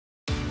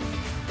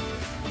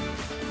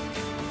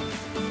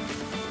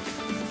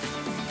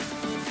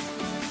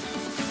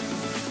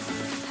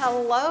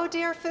Hello,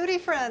 dear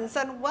foodie friends,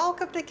 and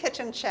welcome to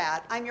Kitchen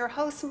Chat. I'm your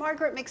host,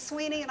 Margaret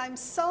McSweeney, and I'm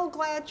so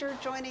glad you're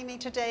joining me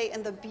today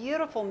in the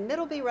beautiful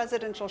Middleby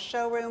Residential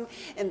Showroom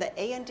in the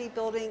A&D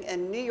building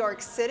in New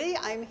York City.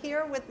 I'm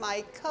here with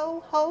my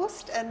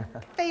co-host and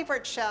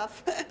favorite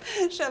chef,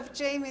 Chef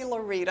Jaime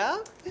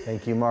Laurita.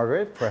 Thank you,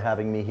 Margaret, for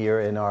having me here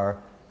in our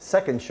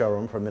second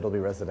showroom for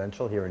Middleby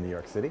Residential here in New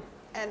York City.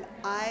 And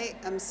I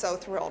am so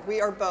thrilled.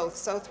 We are both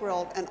so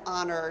thrilled and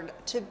honored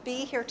to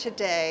be here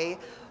today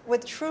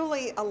with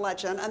truly a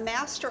legend, a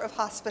master of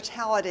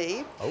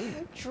hospitality,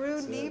 Drew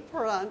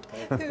Nieporent,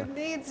 who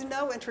needs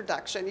no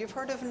introduction. You've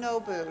heard of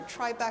Nobu,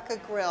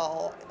 Tribeca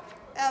Grill,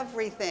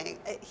 everything.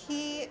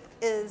 He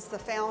is the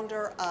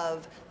founder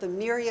of the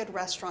Myriad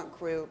Restaurant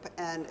Group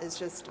and is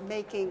just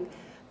making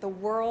the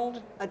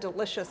world a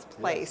delicious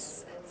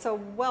place. So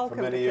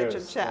welcome to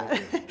Kitchen Chat.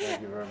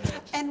 Thank you very much.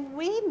 And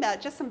we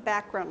met, just some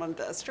background on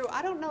this. Drew,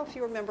 I don't know if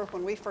you remember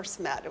when we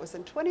first met. It was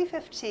in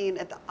 2015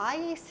 at the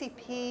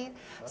IACP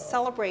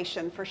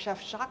celebration for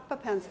Chef Jacques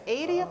Pepin's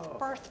 80th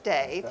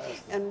birthday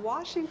in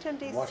Washington,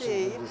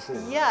 D.C.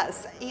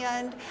 Yes,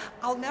 and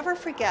I'll never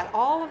forget,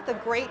 all of the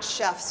great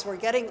chefs were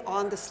getting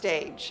on the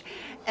stage.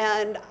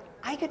 And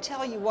I could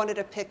tell you wanted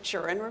a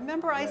picture, and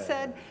remember I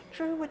said,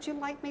 Drew, would you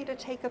like me to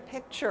take a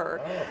picture?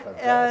 Oh,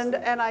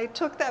 fantastic. And I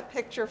took that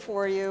picture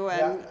for you.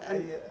 And,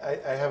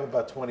 I have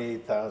about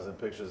 28,000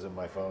 pictures in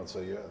my phone,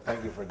 so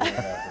thank you for doing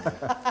that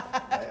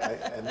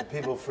for me. And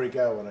people freak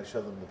out when I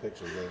show them the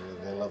pictures.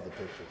 They love the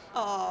pictures.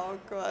 Oh,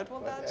 good. Well,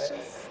 that's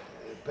just...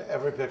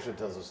 Every picture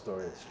tells a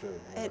story, it's true.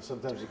 You know,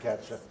 sometimes you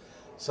catch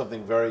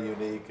something very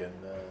unique, and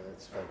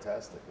it's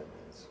fantastic. I mean,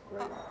 it's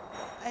great.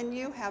 And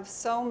you have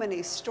so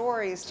many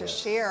stories to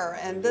share,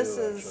 and this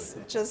is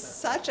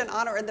just such an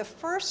honor. And the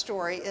first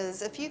story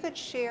is, if you could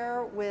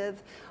share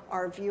with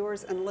our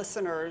viewers and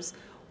listeners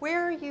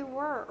where you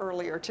were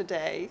earlier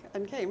today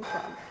and came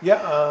from.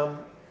 Yeah,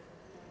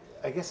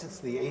 I guess it's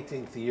the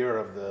 18th year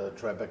of the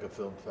Tribeca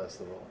Film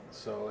Festival.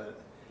 So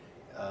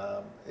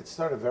it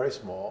started very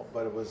small,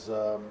 but it was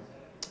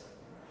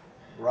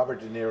Robert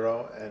De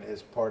Niro and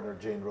his partner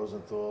Jane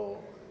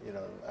Rosenthal. You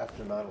know,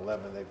 after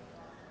 9/11,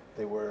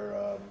 they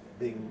were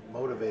being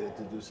motivated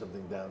to do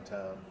something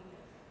downtown,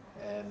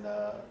 and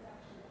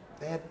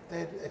they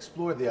had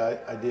explored the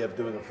idea of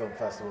doing a film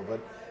festival, but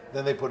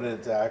then they put it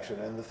into action.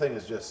 And the thing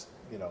is just,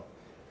 you know,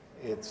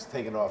 it's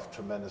taken off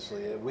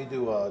tremendously. We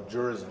do a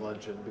jurors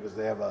luncheon because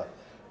they have a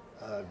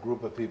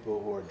group of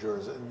people who are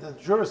jurors, and the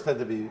jurors tend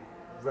to be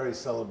very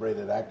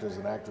celebrated actors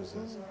and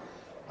actresses.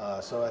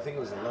 So I think it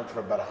was a lunch for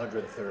about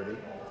 130.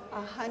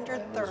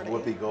 130.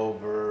 Whoopi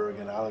Goldberg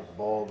and Alec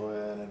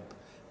Baldwin and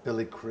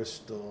Billy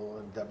Crystal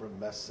and Deborah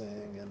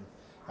Messing, and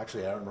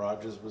actually Aaron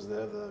Rodgers was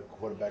there, the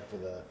quarterback for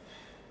the,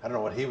 I don't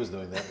know what he was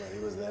doing there, but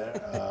he was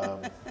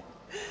there.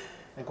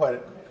 And quite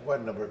a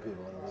number of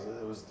people, and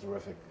it was a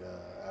terrific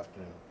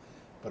afternoon.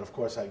 But of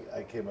course,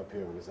 I came up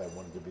here because I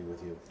wanted to be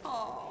with you.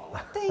 Oh,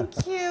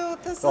 thank you.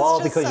 This is all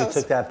just because so you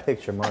took that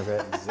picture,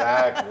 Margaret.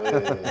 Exactly.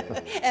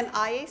 And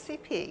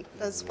IACP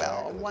as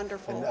well.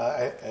 Wonderful.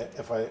 And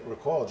if I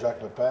recall,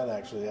 Jacques Pepin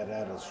actually had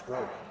a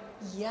stroke.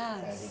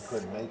 Yes. And he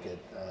couldn't make it.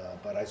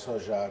 But I saw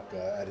Jacques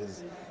at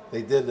his,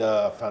 they did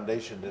a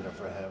foundation dinner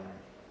for him.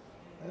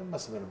 It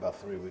must have been about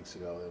 3 weeks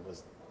ago. It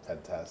was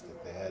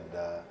fantastic. They had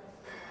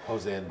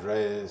Jose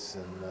Andres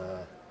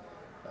and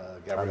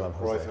Gabriel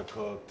Cruyff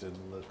cooked, and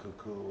Le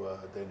Cuckoo,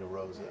 Daniel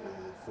Rose.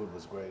 The food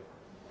was great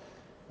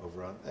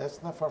over on,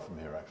 it's not far from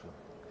here actually.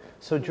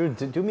 So Drew,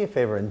 do me a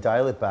favor and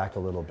dial it back a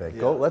little bit.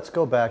 Yeah. Let's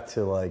go back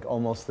to like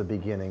almost the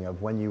beginning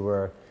of when you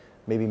were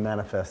maybe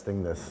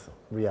manifesting this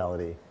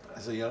reality.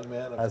 As a young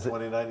man, I'm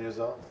 29 years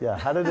old. Yeah,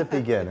 how did it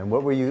begin, and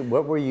what were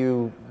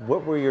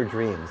your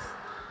dreams?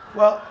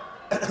 Well,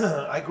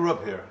 I grew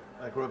up here.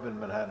 I grew up in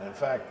Manhattan. In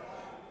fact,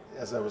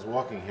 as I was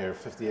walking here,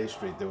 58th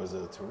Street, there was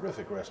a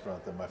terrific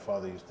restaurant that my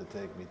father used to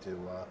take me to,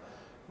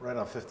 right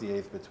on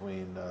 58th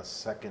between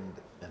 2nd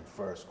and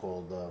 1st,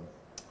 called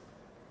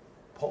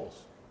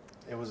Poles.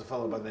 It was a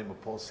fellow by the name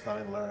of Paul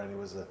Steinler, and he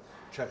was a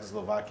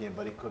Czechoslovakian,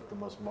 but he cooked the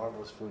most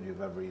marvelous food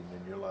you've ever eaten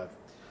in your life.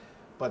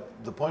 But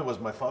the point was,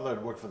 my father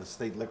had worked for the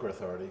State Liquor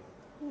Authority,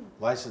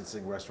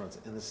 licensing restaurants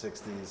in the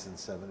 60s and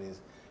 70s.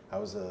 I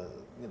was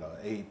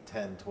 8,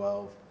 10,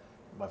 12.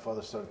 My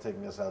father started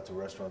taking us out to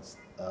restaurants.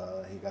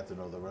 He got to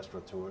know the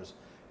restaurateurs.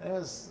 And it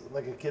was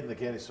like a kid in the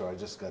candy store. I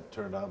just got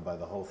turned on by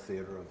the whole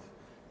theater of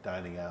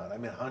dining out. I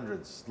mean,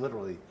 hundreds,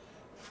 literally,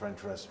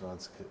 French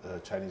restaurants,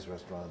 Chinese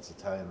restaurants,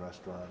 Italian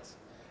restaurants.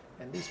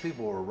 And these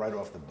people were right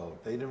off the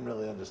boat. They didn't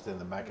really understand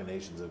the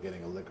machinations of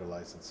getting a liquor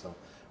license. So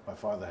my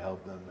father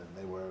helped them, and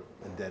they were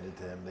indebted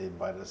to him. They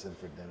invited us in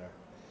for dinner.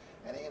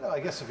 And you know,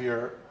 I guess if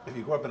you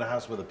grew up in a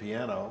house with a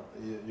piano,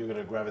 you're going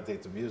to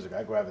gravitate to music.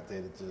 I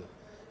gravitated to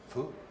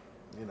food.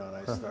 You know, and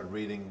I started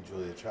reading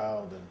Julia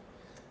Child and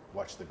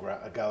watched the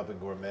Galloping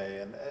Gourmet.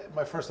 And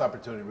my first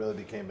opportunity really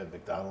became at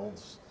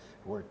McDonald's.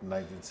 I worked in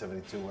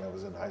 1972 when I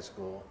was in high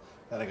school.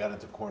 Then I got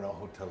into Cornell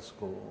Hotel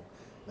School.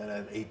 Then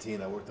at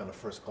 18, I worked on a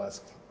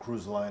first-class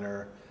cruise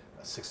liner,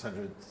 a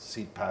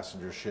 600-seat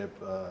passenger ship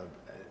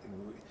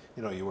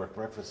you know, you work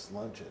breakfast,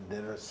 lunch, and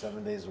dinner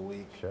 7 days a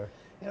week. Sure.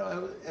 You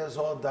know, it was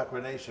all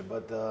indoctrination,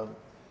 but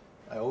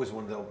I always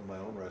wanted to open my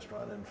own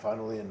restaurant, and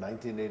finally in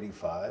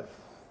 1985,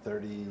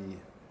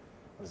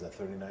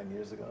 39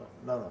 years ago?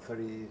 No,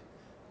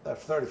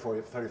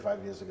 34,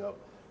 35 years ago,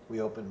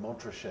 we opened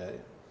Montrachet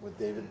with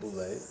David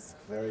Boulay,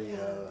 very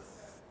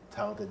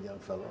talented young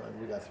fellow,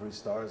 and we got 3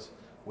 stars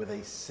with a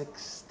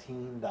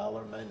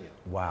 $16 menu.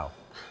 Wow.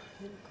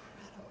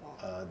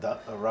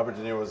 Incredible. Robert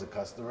De Niro was a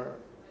customer.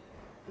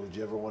 Would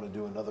you ever want to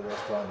do another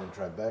restaurant in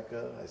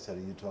Tribeca? I said,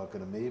 are you talking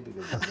to me?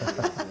 Because there's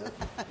nobody else in it.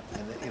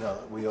 And you know,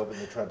 we opened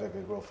the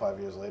Tribeca Grill 5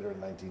 years later in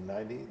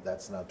 1990.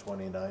 That's now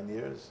 29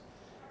 years.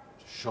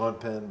 Sean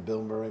Penn,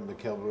 Bill Murray,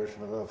 Mikhail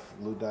Baryshnikov,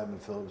 Lou Diamond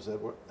Phillips,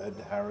 Ed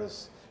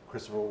Harris,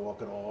 Christopher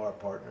Walken, all our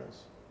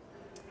partners.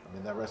 I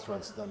mean, that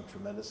restaurant's done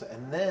tremendous.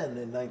 And then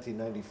in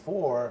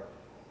 1994,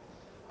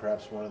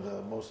 perhaps one of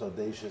the most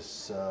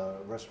audacious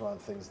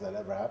restaurant things that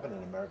ever happened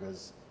in America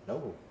is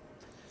Nobu.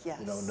 Yes.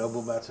 You know,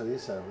 Nobu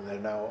Matsuhisa. There are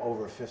now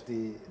over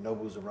 50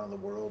 Nobus around the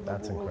world,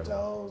 That's Nobu incredible.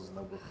 hotels,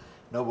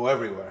 Nobu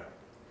everywhere.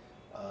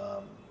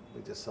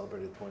 We just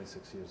celebrated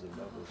 26 years of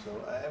Nobu. So,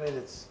 I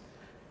mean,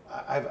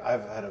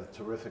 I've had a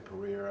terrific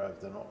career. I've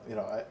done, you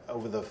know,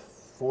 over the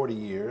 40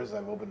 years,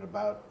 I've opened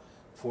about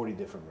 40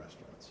 different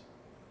restaurants.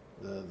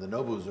 The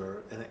Nobus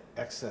are in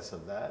excess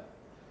of that.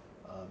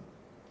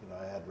 You know,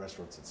 I had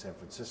restaurants in San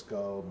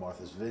Francisco,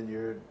 Martha's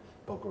Vineyard,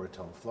 Boca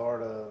Raton,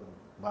 Florida,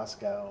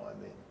 Moscow. I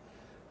mean,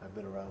 I've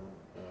been around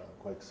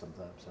quite some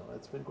time, so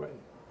it's been great.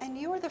 And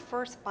you were the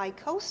first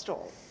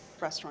bi-coastal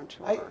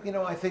restaurateur.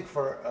 I think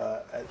for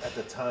at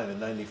the time in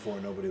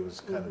 '94, nobody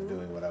was kind of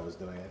doing what I was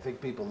doing. I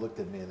think people looked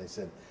at me and they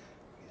said,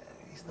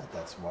 yeah, "He's not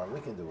that smart. We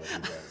can do what he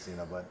does," you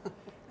know. But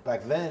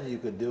back then, you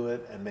could do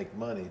it and make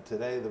money.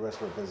 Today, the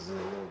restaurant business is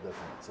a little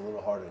different. It's a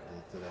little harder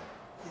today.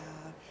 Yeah.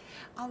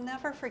 I'll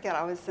never forget,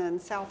 I was in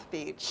South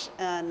Beach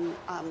and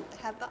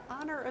had the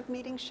honor of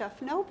meeting Chef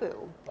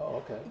Nobu.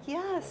 Oh, okay.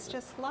 Yes,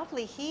 just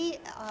lovely. He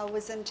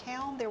was in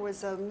town. There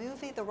was a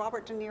movie, the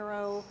Robert De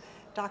Niro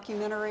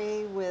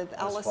documentary with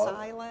Ellis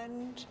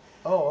Island.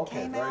 Oh,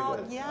 okay, Came very out.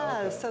 good. Yeah,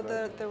 Okay, so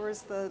very good. there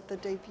was the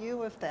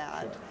debut of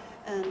that. Sure.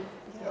 And Yeah,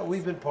 yes.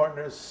 we've been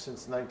partners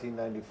since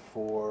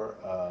 1994.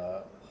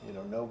 You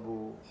know,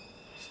 Nobu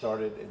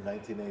started in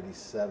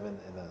 1987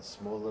 in a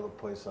small little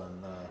place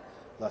on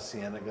La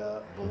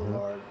Cienega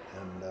Boulevard,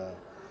 and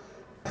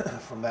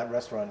from that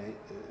restaurant,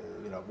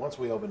 you know, once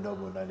we opened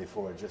Nobu in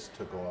 '94, it just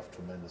took off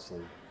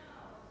tremendously.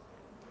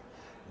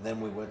 And then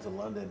we went to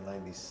London in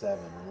 '97,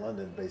 and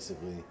London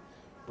basically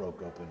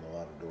broke open a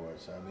lot of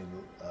doors. I mean,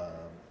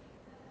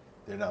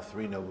 there are now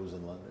 3 Nobus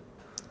in London.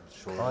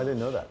 Shore, Oh, I didn't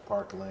know that.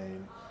 Park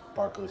Lane,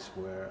 Berkeley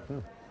Square.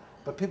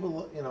 But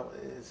people, you know,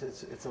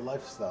 it's a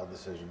lifestyle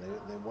decision.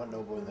 They want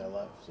Nobu in their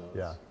life, so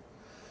Yeah.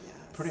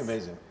 it's pretty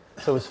amazing.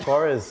 So as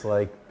far as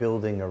like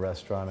building a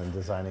restaurant and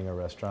designing a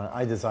restaurant,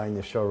 I design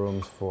the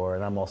showrooms for,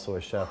 and I'm also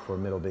a chef for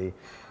Middleby.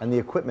 And the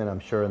equipment, I'm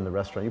sure, in the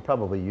restaurant, you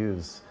probably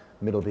use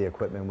Middleby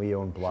equipment. We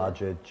own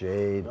Blodgett,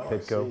 Jade, No,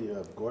 Pitco. I see you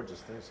have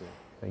gorgeous things here.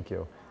 Thank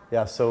you.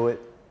 Yeah. So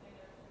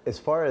as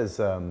far as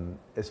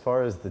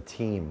the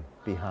team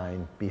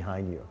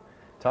behind you,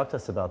 talk to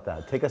us about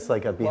that. Take us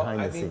like a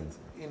behind the scenes.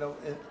 You know,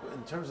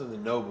 in terms of the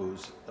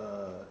Nobus,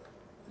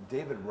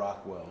 David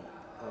Rockwell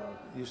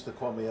used to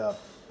call me up.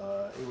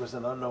 He was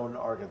an unknown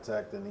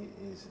architect, and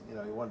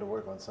he wanted to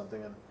work on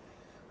something, and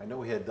I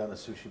know he had done a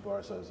sushi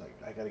bar, so I was like,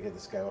 I got to get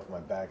this guy off my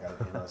back.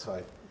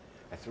 So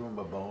I threw him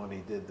a bone.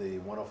 He did the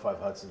 105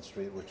 Hudson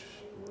Street, which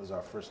was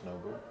our first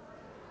Nobu,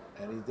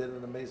 and he did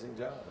an amazing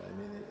job. I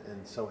mean,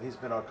 and so he's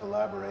been our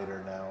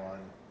collaborator now on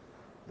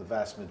the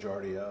vast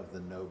majority of the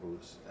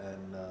Nobus,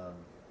 and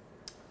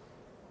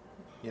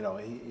you know,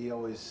 he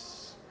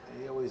always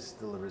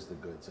delivers the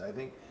goods. I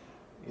think,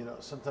 you know,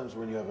 sometimes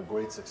when you have a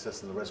great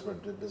success in the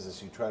restaurant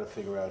business, you try to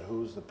figure out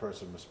who's the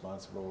person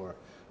responsible or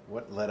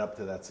what led up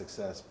to that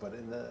success. But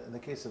in the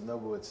case of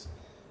Nobu, it's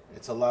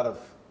a lot of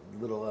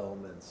little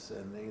elements,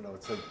 and you know,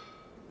 it's like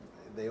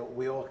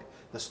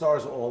the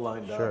stars all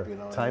lined Sure. up. You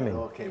know, Timing. and it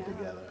all came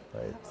together.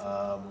 Right.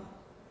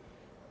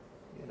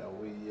 You know,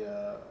 we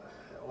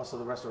also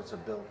the restaurants are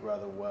built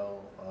rather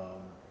well,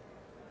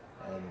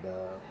 and.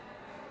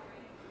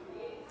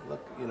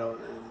 Look, you know,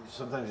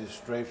 sometimes you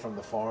stray from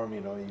the farm,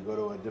 you know, you go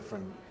to a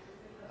different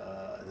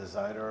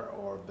designer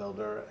or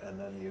builder, and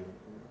then you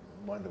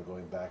wind up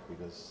going back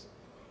because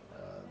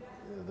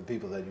the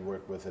people that you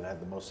work with and had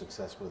the most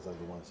success with are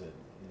the ones that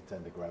you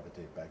tend to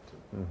gravitate back to.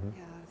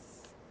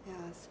 Yes,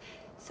 yes.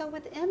 So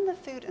within the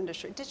food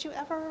industry, did you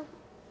ever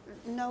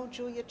know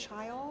Julia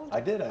Child?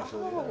 I did,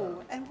 actually, Oh,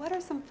 yeah. and what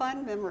are some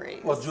fun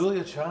memories? Well,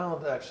 Julia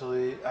Child,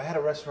 actually, I had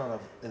a restaurant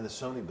in the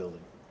Sony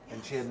building,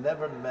 and she had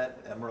never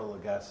met Emeril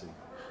Lagasse.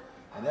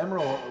 And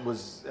Emeril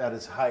was at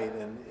his height,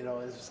 and you know,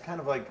 it was kind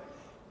of like,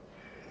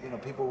 you know,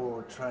 people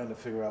were trying to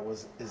figure out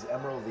is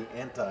Emeril the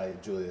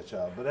anti-Julia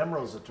Child? But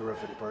Emeril's a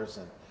terrific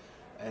person,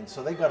 and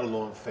so they got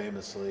along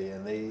famously,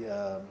 and they,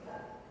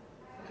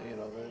 you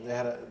know, they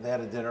had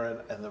a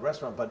dinner in the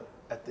restaurant. But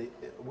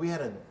we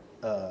had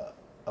a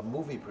a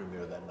movie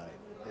premiere that night.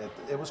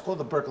 It was called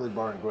the Berkeley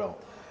Bar and Grill,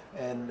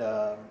 and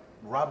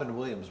Robin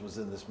Williams was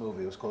in this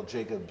movie. It was called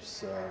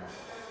Jacob's.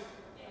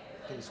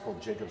 I think it's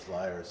called Jacob's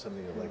Liar or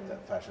something like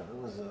that fashion.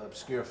 It was an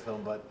obscure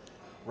film, but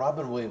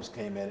Robin Williams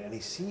came in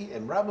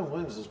and Robin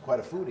Williams is quite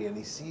a foodie, and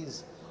he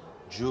sees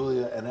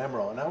Julia and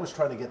Emerald, and I was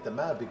trying to get them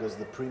out because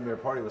the premiere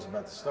party was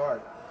about to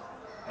start,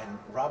 and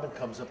Robin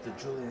comes up to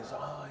Julia and says,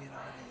 "Oh, you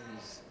know,"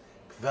 he's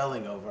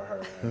kvelling over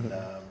her, and you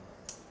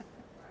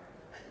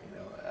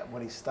know,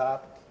 when he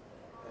stopped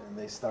and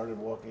they started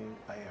walking,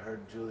 I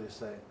heard Julia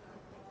say,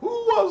 "Who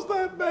was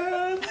that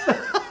man?"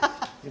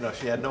 You know,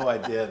 she had no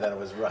idea that it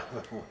was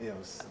Robin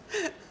Williams.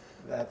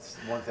 That's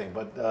one thing,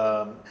 but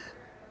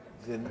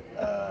then,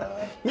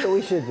 you know what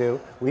we should do?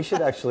 We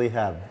should actually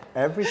have,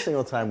 every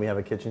single time we have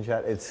a kitchen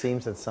chat, it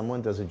seems that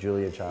someone does a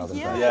Julia Child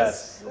impression.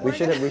 Yes. We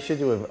should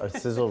do a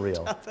sizzle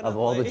reel of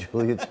all the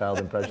Julia Child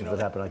impressions that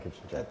happen on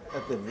Kitchen Chat.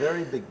 At the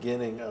very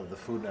beginning of the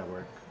Food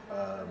Network,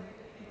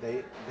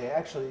 they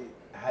actually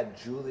had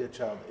Julia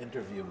Child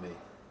interview me.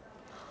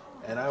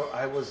 And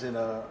I was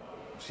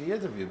she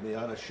interviewed me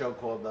on a show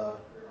called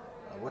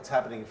What's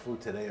Happening in Food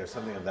Today or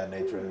something of that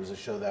nature. It was a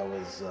show that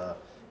was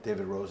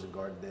David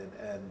Rosengarten did.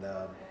 And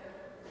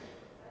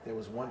there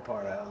was one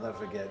part I'll never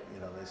forget. You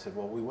know, they said,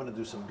 "Well, we want to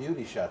do some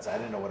beauty shots." I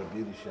didn't know what a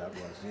beauty shot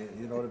was.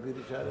 You know what a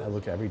beauty shot is? I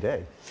look every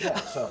day. Yeah.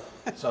 So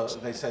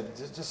they said,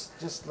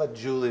 just let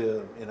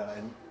Julia, you know.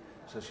 And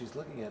so she's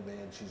looking at me,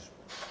 and she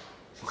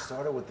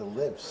started with the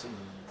lips, and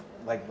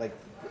like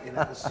you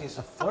know, she's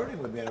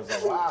flirting with me, and I was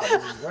like, "Wow,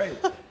 this is great."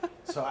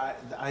 So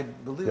I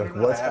believe it or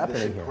not, I have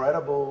this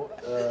incredible.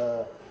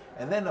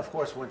 And then, of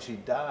course, when she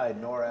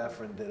died, Nora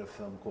Ephron did a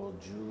film called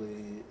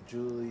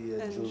Julia.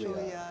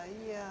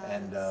 Yes.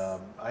 And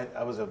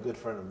I was a good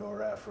friend of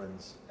Nora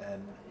Ephron's,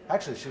 and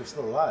actually she was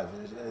still alive.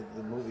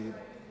 The movie,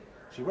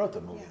 she wrote the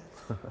movie.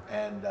 Yes.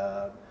 And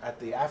at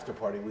the after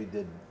party, we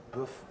did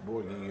Boeuf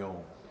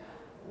Bourguignon,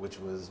 which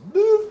was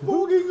Boeuf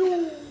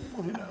Bourguignon.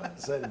 You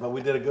know, but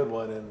we did a good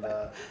one,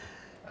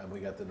 and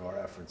we got the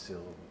Nora Ephron seal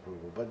of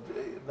approval. But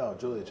no,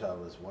 Julia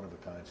Child was one of a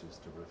kind. She's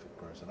a terrific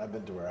person. I've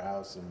been to her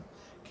house in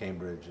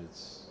Cambridge.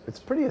 It's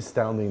pretty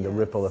astounding, the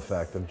ripple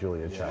effect of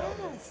Julia Child.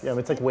 Yes. Yeah, I mean,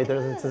 it's like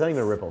it's not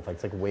even a ripple effect.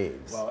 It's like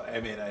waves. Well,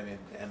 I mean,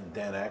 and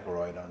Dan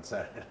Aykroyd on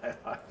Saturday Night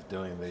Live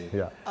doing the.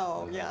 Yeah.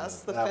 Oh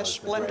yes, the that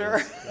fish was the blender.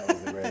 greatest- That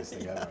was the greatest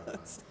thing ever.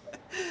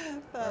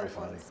 That Very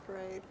funny. was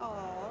great.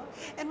 Oh,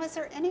 and was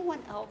there anyone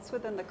else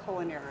within the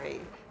culinary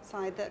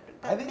side that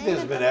I think made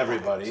there's an been impact?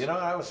 everybody. You know,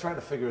 I was trying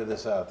to figure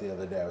this out the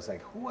other day. I was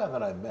like, who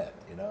haven't I met?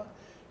 You know,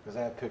 because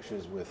I have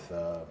pictures with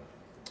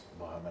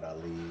Muhammad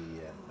Ali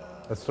and.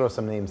 Let's throw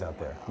some names out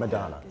there.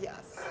 Madonna.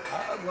 Yes.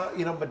 Well,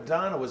 you know,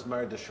 Madonna was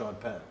married to Sean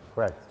Penn.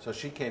 Correct. So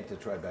she came to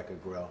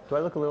Tribeca Grill. Do I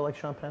look a little like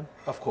Sean Penn?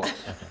 Of course.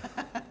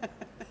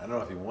 I don't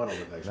know if you want to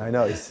look like Sean. I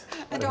know. He's,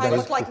 And do I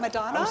look like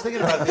Madonna? I was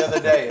thinking about it the other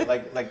day,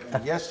 like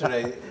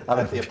yesterday I don't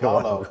at the think you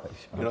want to Apollo. look like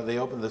Sean. You know, they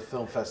opened the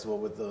film festival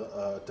with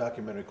a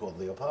documentary called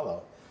The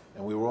Apollo,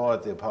 and we were all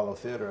at the Apollo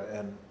Theater,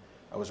 and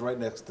I was right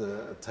next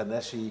to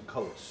Ta-Nehisi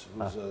Coates,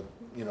 who's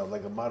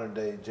like a modern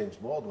day James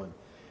Baldwin.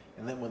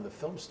 And then when the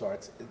film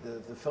starts,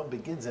 the film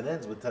begins and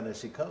ends with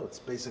Ta-Nehisi Coates.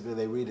 Basically,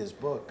 they read his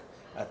book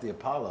at the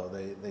Apollo.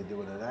 They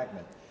do an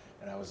enactment,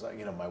 and I was like,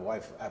 you know, my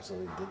wife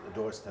absolutely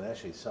adores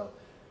Ta-Nehisi, so.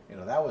 You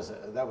know, that was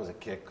a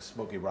kick.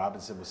 Smokey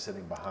Robinson was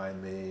sitting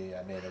behind me.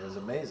 I mean, it was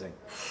amazing.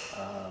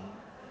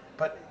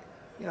 But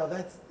you know,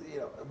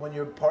 when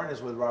you're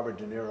partners with Robert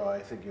De Niro, I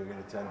think you're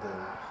going to tend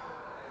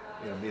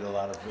to meet a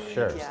lot of really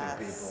interesting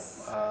people.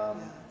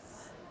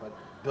 But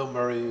Bill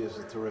Murray is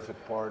a terrific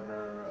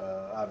partner.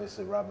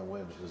 Obviously, Robin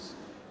Williams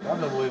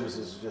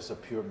is just a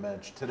pure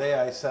mensch. Today,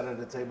 I sat at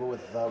a table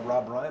with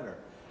Rob Reiner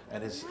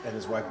and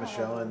his wife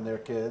Michelle and their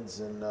kids,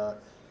 and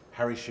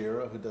Harry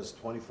Shearer, who does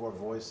 24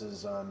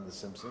 voices on The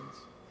Simpsons.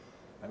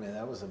 I mean,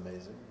 that was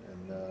amazing.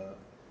 And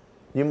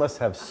you must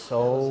have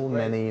so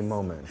many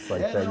moments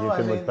like that you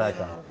can look back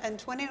on. And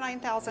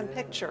 29,000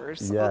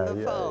 pictures Yeah, on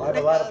the yeah, phone. I have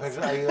a lot of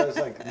pictures. I was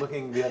like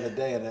looking the other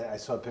day, and I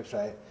saw a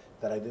picture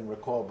that I didn't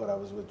recall, but I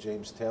was with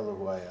James Taylor,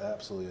 who I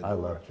absolutely adore. I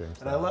love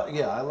James and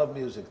Taylor. I love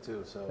music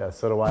too. So Yeah,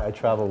 so do I. I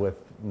travel with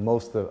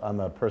I'm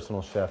a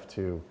personal chef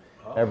to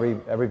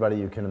everybody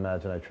you can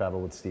imagine. I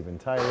travel with Steven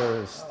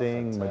Tyler,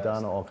 Sting,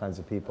 Madonna, all kinds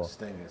of people.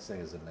 Sting is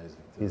amazing.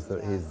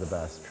 Too. He's the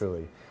best,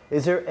 truly.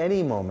 Is there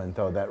any moment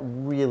though that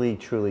really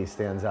truly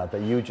stands out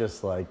that you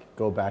just like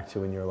go back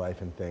to in your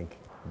life and think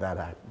that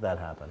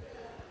happened?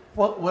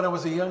 Well, when I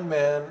was a young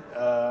man,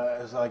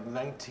 it was like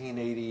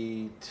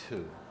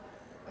 1982.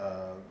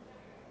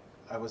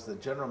 I was the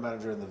general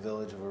manager in the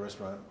Village of a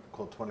restaurant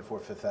called 24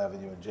 Fifth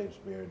Avenue, and James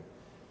Beard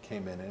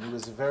came in, and he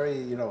was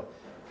very,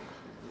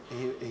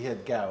 he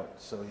had gout,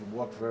 so he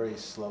walked very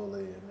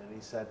slowly, and then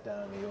he sat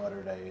down and he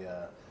ordered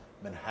a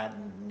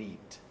Manhattan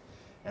neat.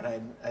 And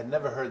I'd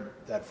never heard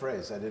that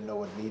phrase. I didn't know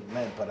what neat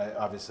meant, but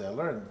I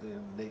learned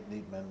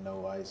neat meant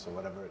no ice or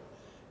whatever it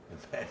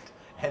meant.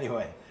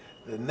 Anyway,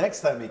 the next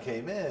time he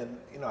came in,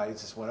 I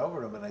just went over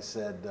to him and I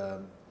said,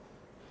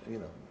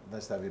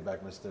 nice to have you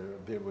back, Mr.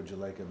 Beard, would you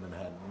like a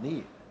Manhattan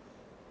neat?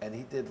 And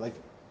he did like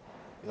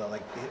You know,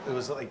 like it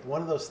was like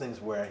one of those things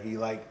where he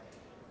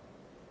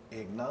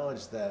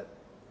acknowledged that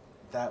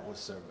that was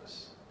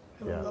service.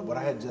 Yeah. What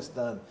I had just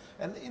done,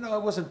 and you know,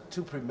 it wasn't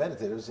too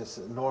premeditated. It was just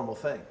a normal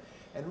thing.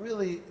 And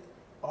really,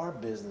 our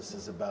business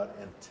is about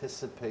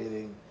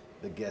anticipating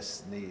the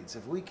guest's needs.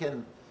 If we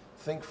can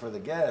think for the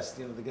guest,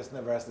 you know, the guest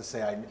never has to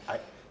say,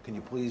 "Can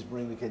you please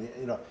bring me?" Can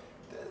you know?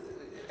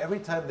 Every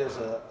time there's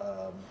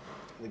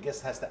the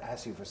guest has to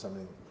ask you for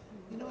something.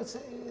 You know,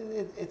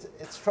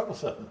 it's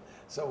troublesome.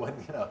 So when,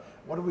 you know,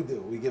 what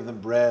do? We give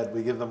them bread,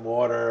 we give them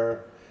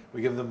water,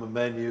 we give them a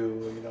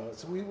menu. You know,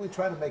 so we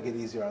try to make it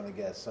easier on the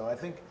guests. So I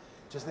think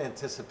just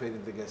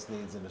anticipating the guest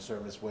needs in a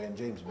service way. And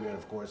James Beard,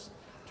 of course,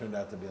 turned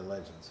out to be a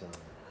legend. So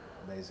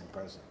amazing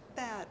person.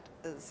 That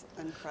is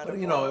incredible.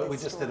 But you know, we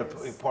just did a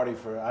party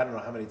for, I don't know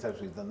how many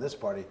times we've done this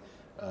party.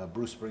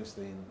 Bruce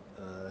Springsteen,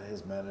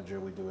 his manager,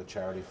 we do a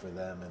charity for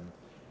them, and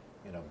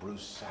you know,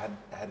 Bruce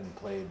hadn't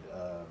played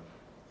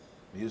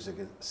music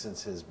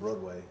since his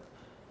Broadway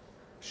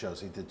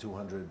shows. He did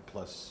 200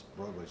 plus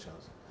Broadway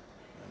shows.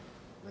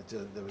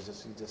 There was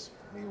just,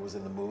 he was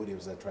in the mood. He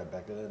was at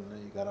Tribeca, and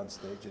he got on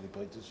stage and he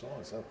played 2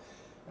 songs. So,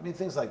 I mean,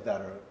 things like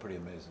that are pretty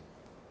amazing.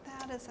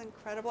 That is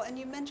incredible. And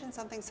you mentioned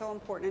something so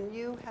important, and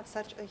you have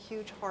such a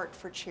huge heart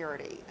for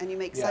charity, and you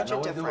make such a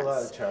difference. Yeah, we do a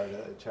lot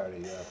of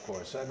charity, of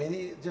course. I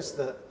mean, just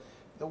the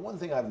one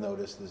thing I've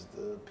noticed is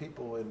the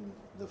people in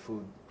the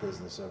food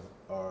business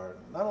are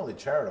not only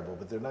charitable,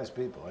 but they're nice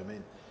people. I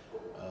mean,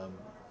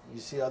 you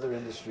see other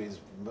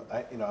industries,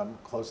 you know, I'm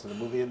close to the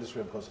movie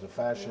industry, I'm close to the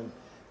fashion.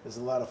 There's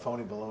a lot of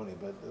phony baloney,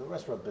 but the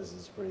restaurant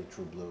business is pretty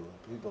true blue.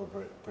 People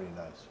are pretty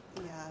nice.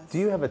 Yes. Do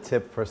you have a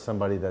tip for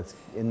somebody that's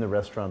in the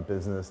restaurant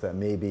business that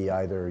may be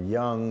either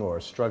young or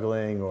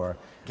struggling or...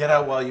 Get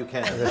out while you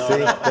can.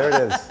 See, there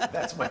it is.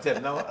 That's my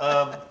tip. No,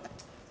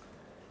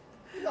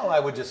 I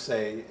would just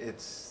say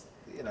it's,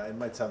 you know, it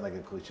might sound like a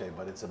cliche,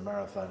 but it's a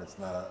marathon, it's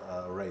not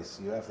a race.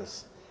 You have to,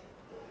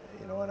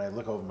 you know, when I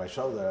look over my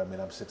shoulder, I mean,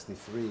 I'm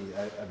 63,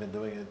 I've been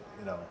doing it,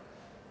 you know,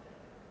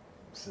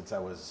 since I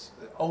was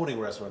owning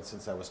restaurants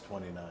since I was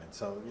 29.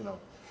 So, you know,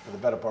 for the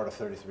better part of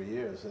 33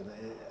 years. And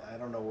I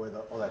don't know where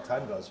all that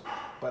time goes.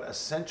 But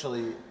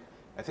essentially,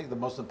 I think the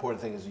most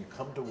important thing is you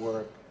come to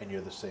work and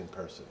you're the same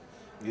person.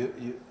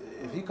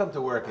 If you come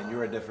to work and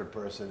you're a different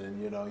person and,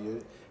 you know,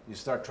 you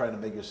start trying to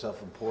make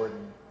yourself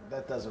important,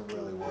 that doesn't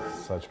really work.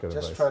 Such good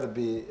advice. Just try to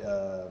be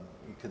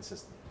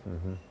consistent.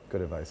 Mm-hmm.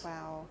 Good advice.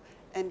 Wow.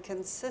 And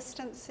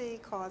consistency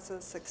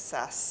causes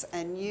success,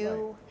 and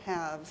you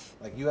have...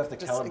 Like, you have to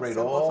calibrate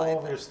all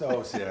of your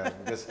stoves here,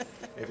 because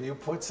if you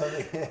put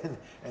something in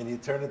and you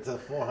turn it to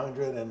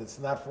 400 and it's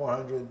not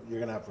 400, you're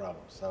going to have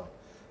problems. So,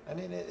 I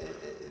mean,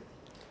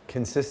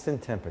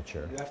 consistent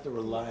temperature. You have to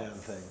rely on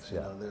things. You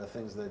know, there are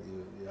things that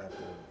you have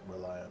to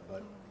rely on,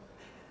 but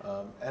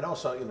and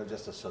also, you know,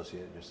 just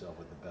associate yourself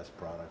with the best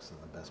products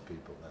and the best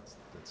people.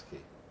 That's key.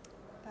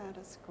 That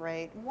is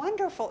great.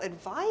 Wonderful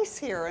advice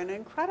here and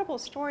incredible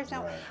stories.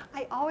 Now,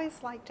 I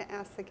always like to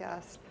ask the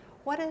guest,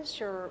 what is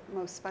your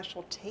most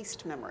special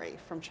taste memory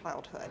from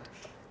childhood?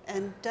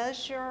 And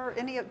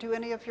do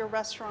any of your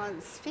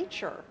restaurants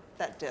feature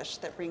that dish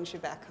that brings you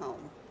back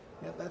home?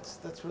 Yeah,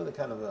 that's really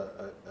kind of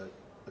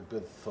a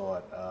good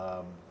thought.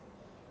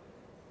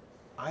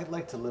 I'd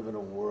like to live in a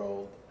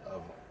world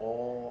of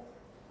all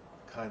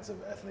kinds of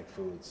ethnic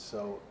foods.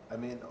 So, I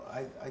mean,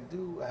 I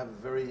do have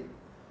very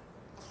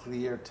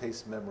clear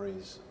taste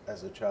memories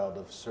as a child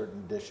of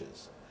certain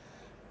dishes.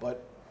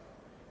 But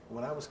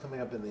when I was coming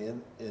up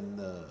in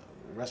the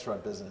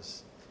restaurant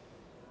business,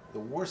 the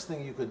worst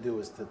thing you could do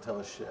is to tell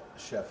a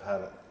chef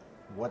hand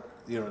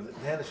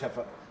a chef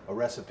a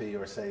recipe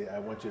or say, I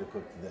want you to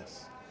cook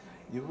this.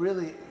 You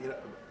really, you know,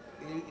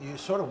 you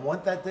sort of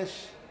want that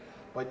dish,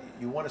 but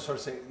you want to sort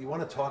of say, you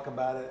want to talk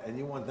about it and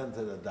you want them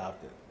to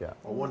adopt it. Yeah.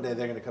 Or one day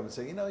they're going to come and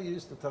say, you know, you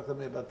used to talk to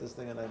me about this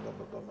thing and I blah,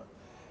 blah, blah, blah.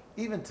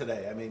 Even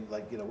today, I mean,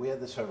 like, you know, we had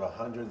to serve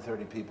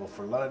 130 people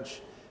for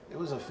lunch. It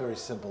was a very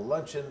simple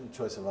luncheon,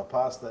 choice of a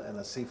pasta and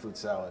a seafood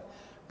salad.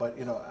 But,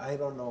 you know, I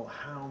don't know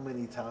how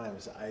many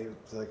times I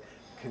was like,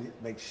 can you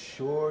make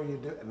sure you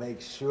do,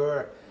 make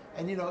sure.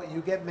 And, you know,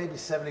 you get maybe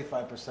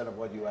 75% of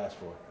what you ask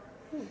for.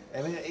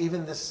 I mean,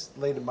 even this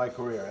late in my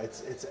career,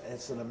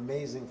 it's an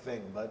amazing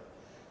thing. But,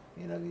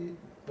 you know,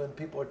 when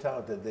people are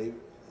talented, they,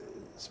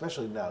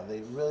 especially now, they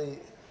really,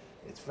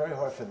 it's very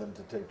hard for them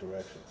to take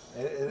direction.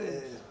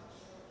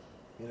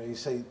 You know, you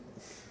say,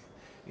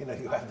 you know,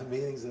 you have the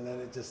meetings and then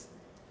it just,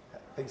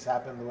 things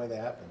happen the way they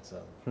happen.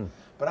 So,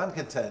 but I'm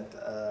content.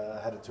 I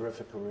had a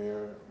terrific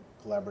career,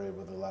 collaborated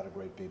with a lot of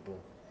great people.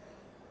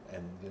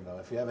 And, you know,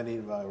 if you haven't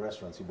eaten my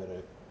restaurants, you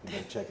better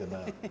check them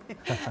out.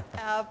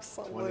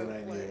 Absolutely.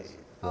 29 years.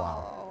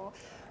 Wow. Oh.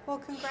 Well,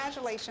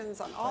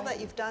 congratulations on all that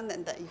you've done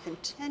and that you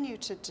continue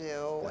to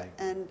do. Thank you.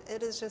 And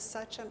it is just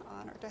such an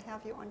honor to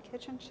have you on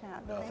Kitchen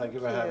Chat. No, thank you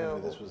for having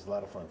me. This was a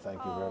lot of fun.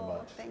 Thank you very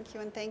much. Thank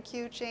you, and thank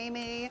you,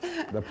 Jamie.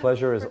 The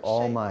pleasure is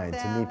all Appreciate mine.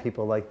 that. To meet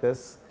people like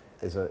this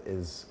is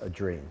a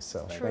dream.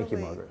 So thank you,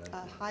 Truly Margaret.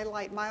 a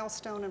highlight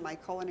milestone in my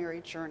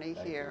culinary journey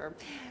here.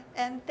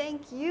 And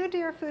thank you,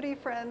 dear foodie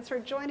friends, for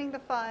joining the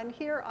fun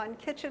here on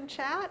Kitchen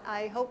Chat.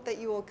 I hope that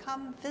you will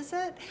come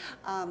visit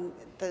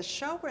the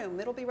showroom,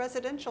 Middleby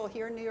Residential,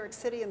 here in New York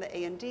City in the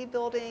A&D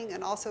building,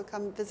 and also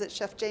come visit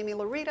Chef Jaime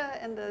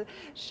Laurita in the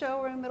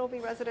showroom,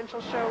 Middleby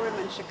Residential Showroom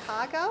in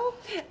Chicago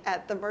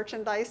at the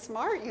Merchandise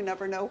Mart. You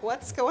never know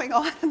what's going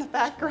on in the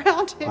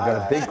background. We've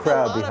got a big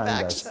crowd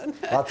behind us. Action.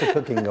 Lots of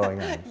cooking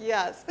going on.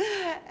 Yes.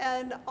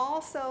 And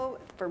also,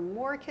 for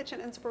more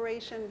kitchen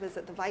inspiration,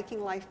 visit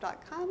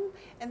thevikinglife.com,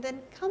 and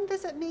then come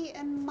visit me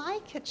in my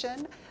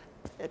kitchen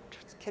at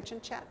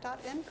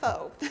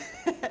kitchenchat.info.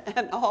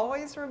 And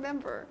always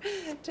remember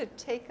to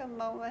take a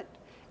moment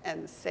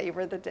and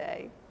savor the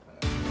day.